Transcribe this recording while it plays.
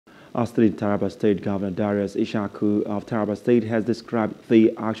Austrian Taraba State Governor Darius Ishaku of Taraba State has described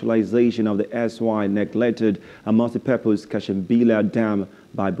the actualization of the erstwhile neglected and multipurpose Kashimbila Dam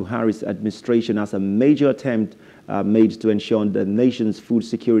by Buhari's administration as a major attempt made to ensure the nation's food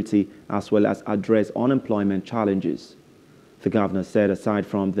security as well as address unemployment challenges. The governor said aside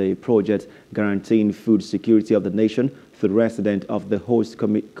from the project guaranteeing food security of the nation, the residents of the host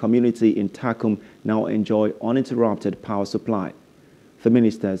community in Takum now enjoy uninterrupted power supply. The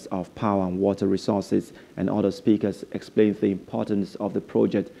ministers of Power and Water Resources and other speakers explained the importance of the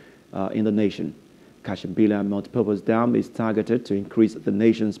project in the nation. Kashimbila Multipurpose Dam is targeted to increase the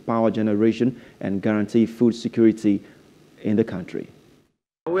nation's power generation and guarantee food security in the country.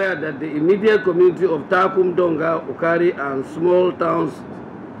 Aware that the immediate community of Takum, Donga, Ukari and small towns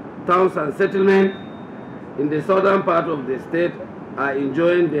and settlements in the southern part of the state are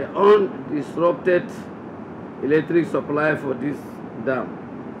enjoying the undisrupted electric supply for this dam.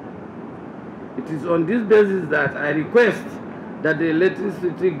 It is on this basis that I request that the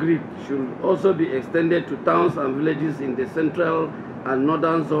electricity grid should also be extended to towns and villages in the central and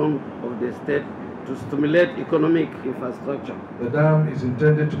northern zone of the state to stimulate economic infrastructure. The dam is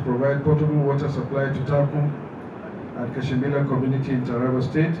intended to provide potable water supply to Takum and Kashimbila community in Taraba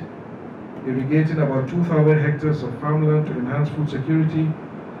State, irrigating about 2,000 hectares of farmland to enhance food security,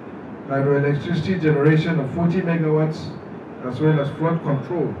 hydroelectricity generation of 40 megawatts, as well as flood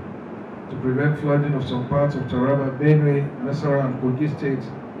control to prevent flooding of some parts of Taraba, Benue, Nasarawa and Kogi states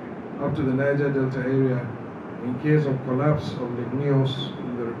up to the Niger Delta area in case of collapse of Lake Nyos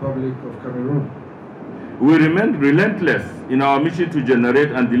in the Republic of Cameroon. We remain relentless in our mission to generate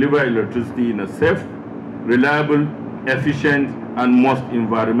and deliver electricity in a safe, reliable, efficient, and most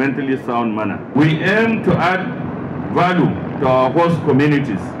environmentally sound manner. We aim to add value to our host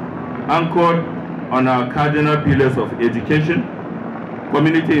communities, anchored on our cardinal pillars of education,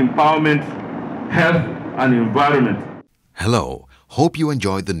 community empowerment, health, and environment. Hello. Hope you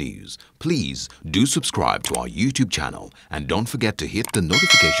enjoyed the news. Please do subscribe to our YouTube channel and don't forget to hit the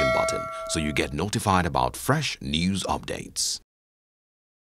notification button so you get notified about fresh news updates.